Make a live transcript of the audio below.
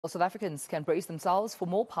South Africans can brace themselves for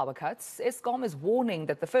more power cuts. Eskom is warning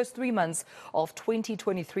that the first 3 months of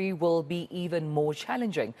 2023 will be even more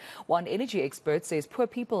challenging. One energy expert says poor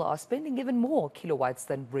people are spending even more kilowatts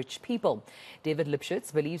than rich people. David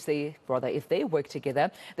Lipschitz believes if they work together,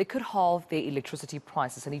 they could halve their electricity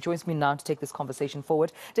prices. And he joins me now to take this conversation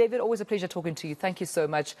forward. David, always a pleasure talking to you. Thank you so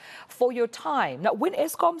much for your time. Now, when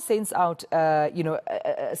Eskom sends out,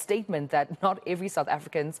 a statement that not every South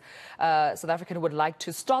African would like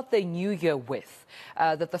to start the new year with,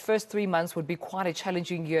 that the first 3 months would be quite a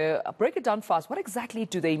challenging year. Break it down for us. What exactly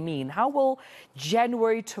do they mean? How will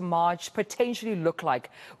January to March potentially look like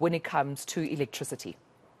when it comes to electricity?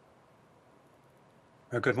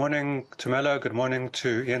 Good morning, Tumelo. Good morning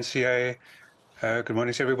to ENCA. Good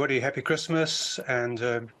morning to everybody. Happy Christmas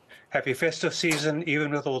and happy festive season, even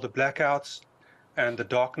with all the blackouts and the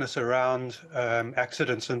darkness around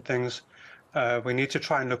accidents and things. We need to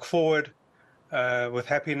try and look forward with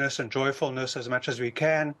happiness and joyfulness as much as we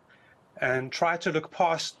can, and try to look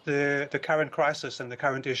past the current crisis and the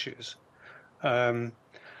current issues.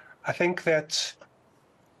 I think that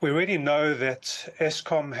we already know that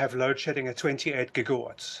Eskom have load shedding at 28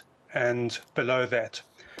 gigawatts and below that.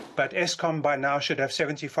 But Eskom by now should have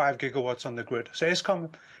 75 gigawatts on the grid. So Eskom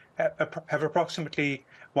have approximately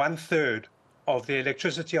 1/3 of the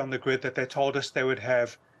electricity on the grid that they told us they would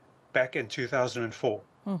have back in 2004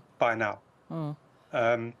 by now.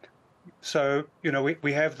 So,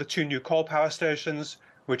 we have the 2 new coal power stations,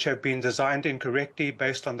 which have been designed incorrectly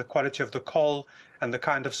based on the quality of the coal and the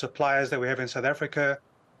kind of suppliers that we have in South Africa.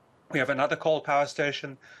 We have another coal power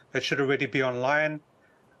station that should already be online.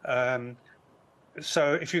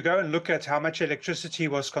 So if you go and look at how much electricity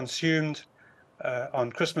was consumed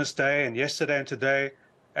on Christmas Day and yesterday and today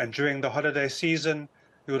and during the holiday season,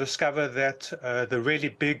 you'll discover that the really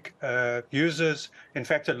big users, in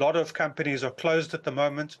fact, a lot of companies are closed at the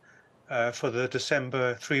moment for the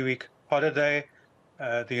December 3-week holiday.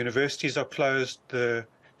 The universities are closed. The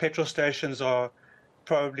petrol stations are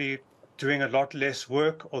probably doing a lot less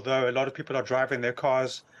work, although a lot of people are driving their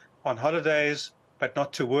cars on holidays, but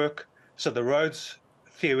not to work. So the roads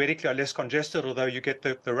theoretically are less congested, although you get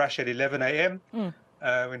the rush at 11 a.m.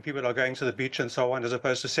 When people are going to the beach and so on, as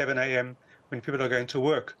opposed to 7 a.m. when people are going to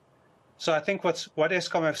work. So I think what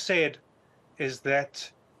Eskom have said is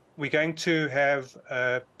that we're going to have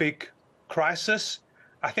a big crisis.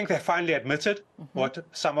 I think they finally admitted what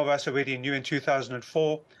some of us already knew in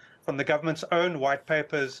 2004 from the government's own white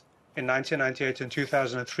papers in 1998 and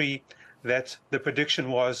 2003, that the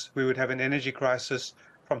prediction was we would have an energy crisis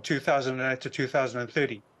from 2008 to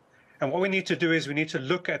 2030. And what we need to do is we need to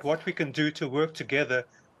look at what we can do to work together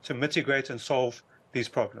to mitigate and solve these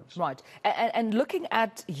problems. Right. And looking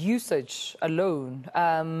at usage alone,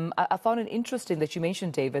 I found it interesting that you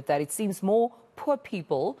mentioned, David, that it seems more poor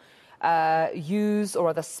people use or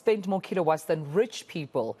rather spend more kilowatts than rich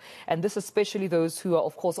people. And this especially those who are,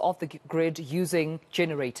 of course, off the grid using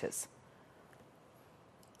generators.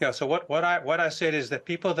 Yeah, so what I said is that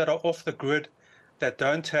people that are off the grid, that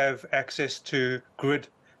don't have access to grid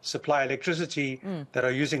supply electricity, that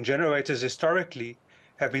are using generators historically,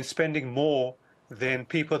 have been spending more than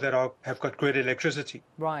people that have got grid electricity.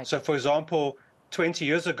 Right. So, for example, 20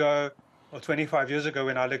 years ago or 25 years ago,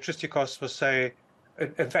 when our electricity cost was, say,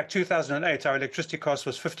 in fact, 2008, our electricity cost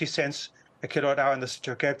was 50 cents a kilowatt hour in the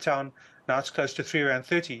city of Cape Town. Now it's close to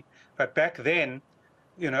R3.30. But back then,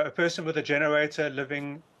 a person with a generator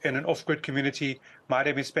living in an off-grid community might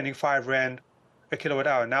have been spending R5 a kilowatt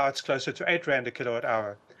hour. Now it's closer to R8 a kilowatt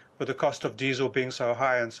hour, with the cost of diesel being so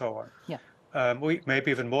high and so on. Yeah.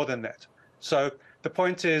 Maybe even more than that. So the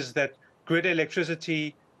point is that grid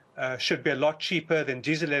electricity should be a lot cheaper than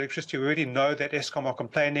diesel electricity. We already know that Eskom are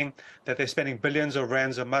complaining that they're spending billions of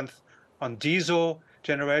rands a month on diesel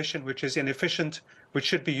generation, which is inefficient, which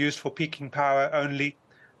should be used for peaking power only.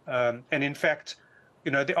 And in fact,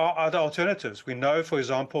 there are other alternatives. We know, for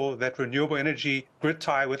example, that renewable energy grid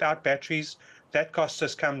tie without batteries, that cost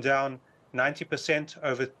has come down 90%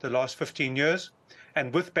 over the last 15 years.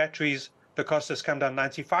 And with batteries, the cost has come down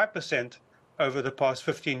 95% over the past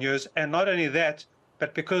 15 years. And not only that,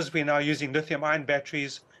 but because we're now using lithium-ion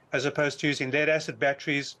batteries as opposed to using lead-acid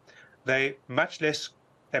batteries, they're much less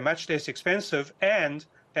expensive and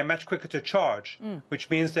they're much quicker to charge, which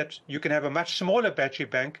means that you can have a much smaller battery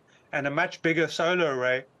bank and a much bigger solar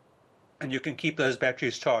array, and you can keep those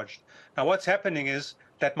batteries charged. Now, what's happening is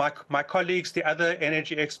that my colleagues, the other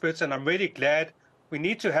energy experts, and I'm really glad we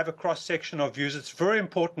need to have a cross-section of views. It's very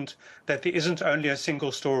important that there isn't only a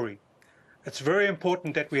single story. It's very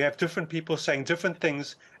important that we have different people saying different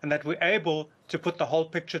things and that we're able to put the whole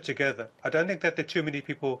picture together. I don't think that there are too many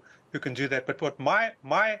people who can do that. But what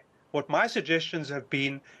my suggestions have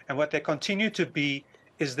been, and what they continue to be,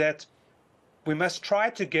 is that we must try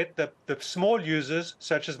to get the small users,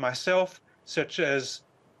 such as myself, such as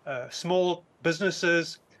small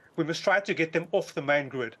businesses, we must try to get them off the main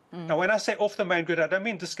grid. Now, when I say off the main grid, I don't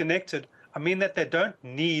mean disconnected. I mean that they don't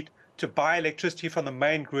need to buy electricity from the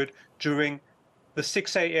main grid during the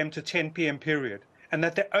 6 a.m. to 10 p.m. period. And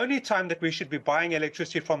that the only time that we should be buying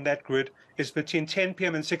electricity from that grid is between 10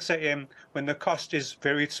 p.m. and 6 a.m. when the cost is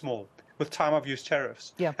very small, with time of use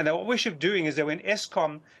tariffs. Yeah. And that what we should be doing is that when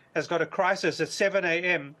Eskom has got a crisis at 7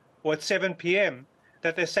 a.m. or at 7 p.m.,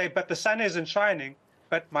 that they say, but the sun isn't shining,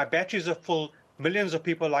 but my batteries are full. Millions of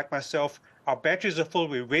people like myself, our batteries are full.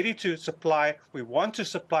 We're ready to supply. We want to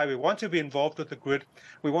supply. We want to be involved with the grid.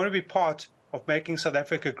 We want to be part of making South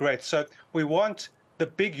Africa great. So we want the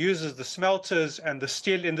big users, the smelters and the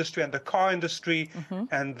steel industry and the car industry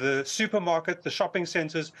and the supermarket, the shopping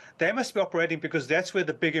centers, they must be operating because that's where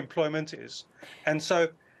the big employment is. And so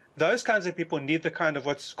those kinds of people need the kind of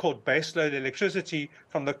what's called baseload electricity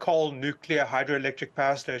from the coal, nuclear, hydroelectric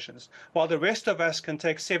power stations, while the rest of us can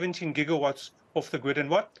take 17 gigawatts off the grid. And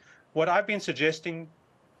what I've been suggesting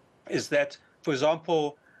is that, for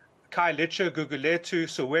example, Khayelitsha, Gugulethu,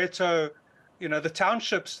 Soweto, the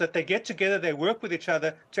townships, that they get together, they work with each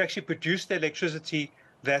other to actually produce the electricity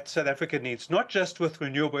that South Africa needs, not just with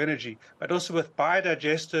renewable energy, but also with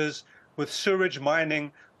biodigesters, with sewerage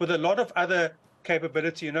mining, with a lot of other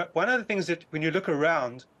capability. One of the things that when you look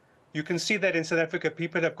around, you can see that in South Africa,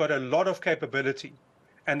 people have got a lot of capability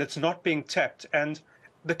and it's not being tapped. And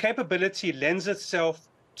the capability lends itself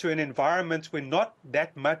to an environment where not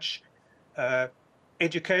that much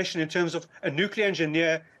education in terms of a nuclear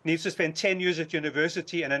engineer needs to spend 10 years at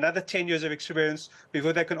university and another 10 years of experience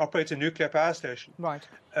before they can operate a nuclear power station. Right.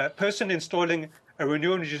 A person installing a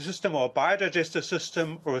renewable energy system or a biodigester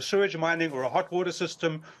system or a sewage mining or a hot water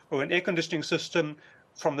system or an air conditioning system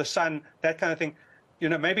from the sun, that kind of thing,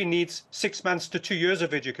 maybe needs 6 months to 2 years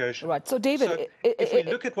of education. Right. So, David, So if we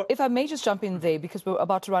look at if I may just jump in there, because we're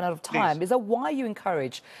about to run out of time, Please. is that why you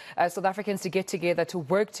encourage South Africans to get together, to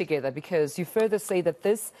work together? Because you further say that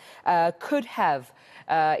this could have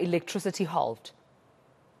electricity halved.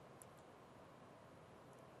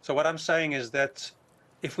 So what I'm saying is that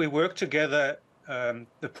if we work together,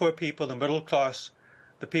 the poor people, the middle class,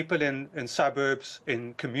 the people in suburbs,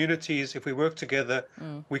 in communities, if we work together,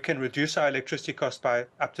 we can reduce our electricity costs by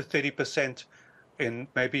up to 30% in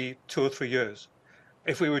maybe 2 or 3 years.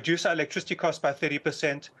 If we reduce our electricity costs by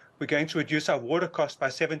 30%, we're going to reduce our water costs by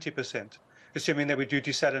 70%, assuming that we do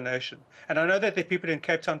desalination. And I know that there are people in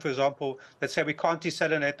Cape Town, for example, that say we can't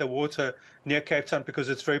desalinate the water near Cape Town because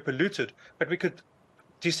it's very polluted, but we could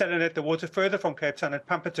desalinate the water further from Cape Town and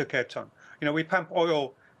pump it to Cape Town. We pump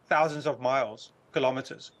oil thousands of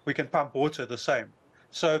kilometers. We can pump water the same.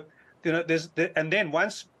 So, and then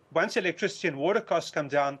once electricity and water costs come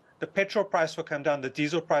down, the petrol price will come down, the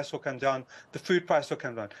diesel price will come down, the food price will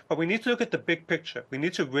come down. But we need to look at the big picture. We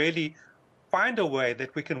need to really find a way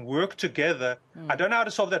that we can work together. I don't know how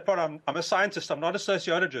to solve that problem. I'm a scientist. I'm not a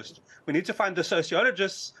sociologist. We need to find the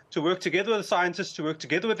sociologists to work together with the scientists, to work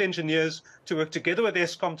together with engineers, to work together with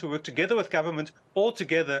Eskom, to work together with government, all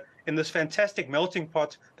together in this fantastic melting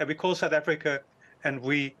pot that we call South Africa, and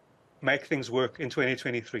we make things work in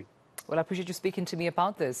 2023. Well, I appreciate you speaking to me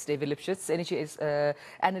about this. David Lipschitz, energy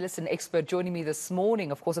analyst and expert, joining me this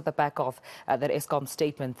morning, of course, at the back of that Eskom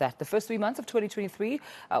statement that the first 3 months of 2023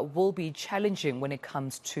 will be challenging when it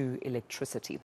comes to electricity.